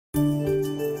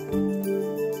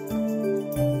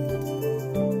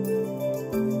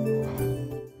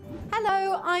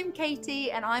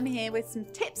Katie, and I'm here with some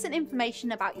tips and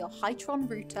information about your Hitron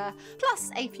router,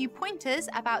 plus a few pointers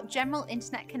about general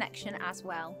internet connection as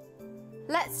well.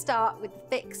 Let's start with the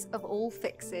fix of all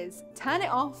fixes. Turn it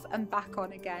off and back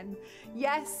on again.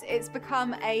 Yes, it's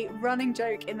become a running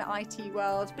joke in the IT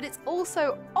world, but it's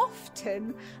also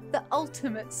often the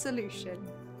ultimate solution.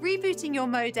 Rebooting your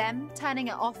modem, turning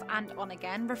it off and on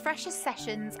again, refreshes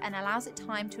sessions and allows it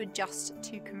time to adjust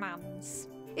to commands.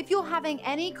 If you're having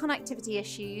any connectivity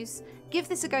issues, give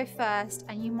this a go first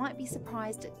and you might be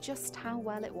surprised at just how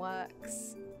well it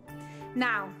works.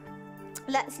 Now,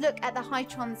 let's look at the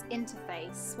Hitron's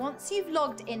interface. Once you've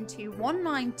logged into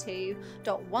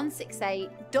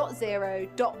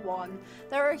 192.168.0.1,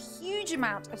 there are a huge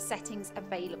amount of settings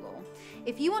available.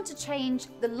 If you want to change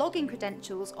the login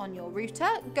credentials on your router,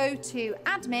 go to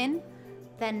Admin,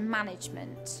 then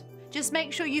Management. Just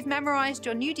make sure you've memorized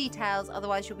your new details,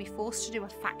 otherwise you'll be forced to do a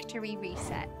factory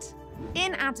reset.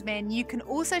 In Admin, you can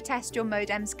also test your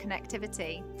modem's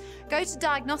connectivity. Go to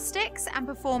Diagnostics and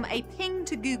perform a ping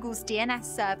to Google's DNS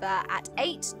server at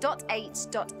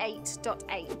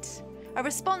 8.8.8.8. A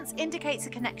response indicates a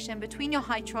connection between your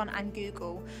Hitron and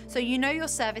Google, so you know your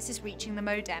service is reaching the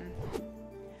modem.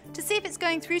 To see if it's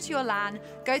going through to your LAN,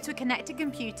 go to a connected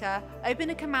computer, open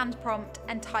a command prompt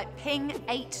and type ping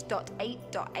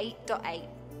 8.8.8.8.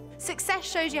 Success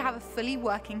shows you have a fully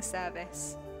working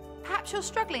service. Perhaps you're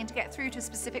struggling to get through to a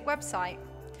specific website.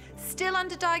 Still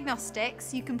under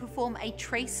Diagnostics, you can perform a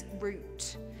trace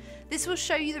route. This will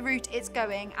show you the route it's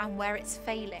going and where it's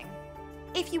failing.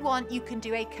 If you want, you can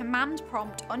do a command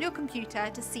prompt on your computer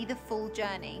to see the full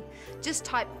journey. Just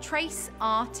type trace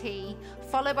RT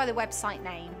followed by the website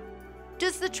name.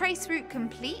 Does the trace route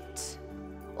complete?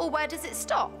 Or where does it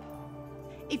stop?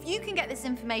 If you can get this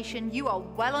information, you are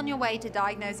well on your way to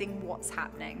diagnosing what's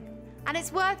happening. And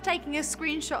it's worth taking a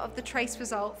screenshot of the trace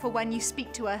result for when you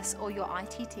speak to us or your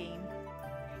IT team.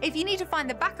 If you need to find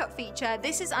the backup feature,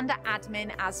 this is under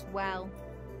Admin as well.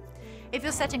 If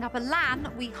you're setting up a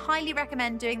LAN, we highly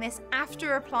recommend doing this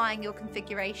after applying your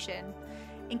configuration,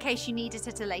 in case you need it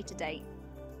at a later date.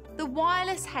 The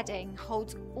wireless heading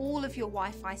holds all of your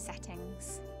Wi-Fi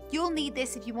settings. You'll need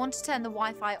this if you want to turn the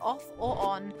Wi-Fi off or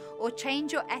on, or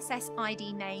change your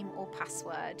SSID name or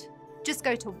password. Just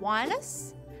go to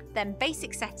Wireless, then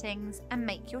Basic Settings, and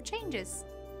make your changes.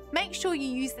 Make sure you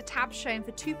use the tabs shown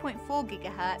for 2.4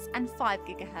 GHz and 5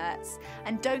 GHz,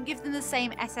 and don't give them the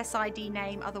same SSID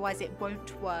name, otherwise it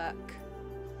won't work.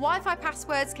 Wi-Fi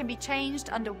passwords can be changed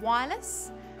under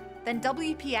Wireless, then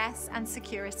WPS and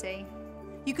Security.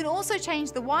 You can also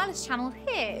change the wireless channel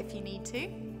here if you need to.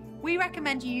 We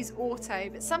recommend you use Auto,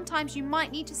 but sometimes you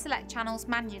might need to select channels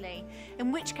manually,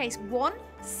 in which case 1,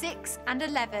 6 and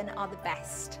 11 are the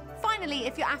best. Finally,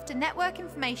 if you're after network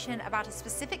information about a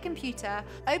specific computer,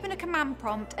 open a command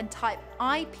prompt and type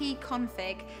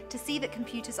ipconfig to see that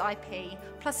computer's IP,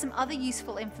 plus some other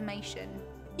useful information.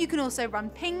 You can also run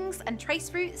pings and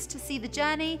trace routes to see the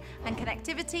journey and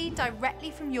connectivity directly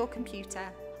from your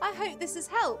computer. I hope this has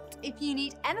helped. If you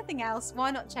need anything else,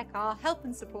 why not check our help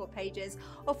and support pages,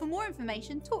 or for more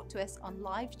information, talk to us on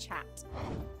live chat.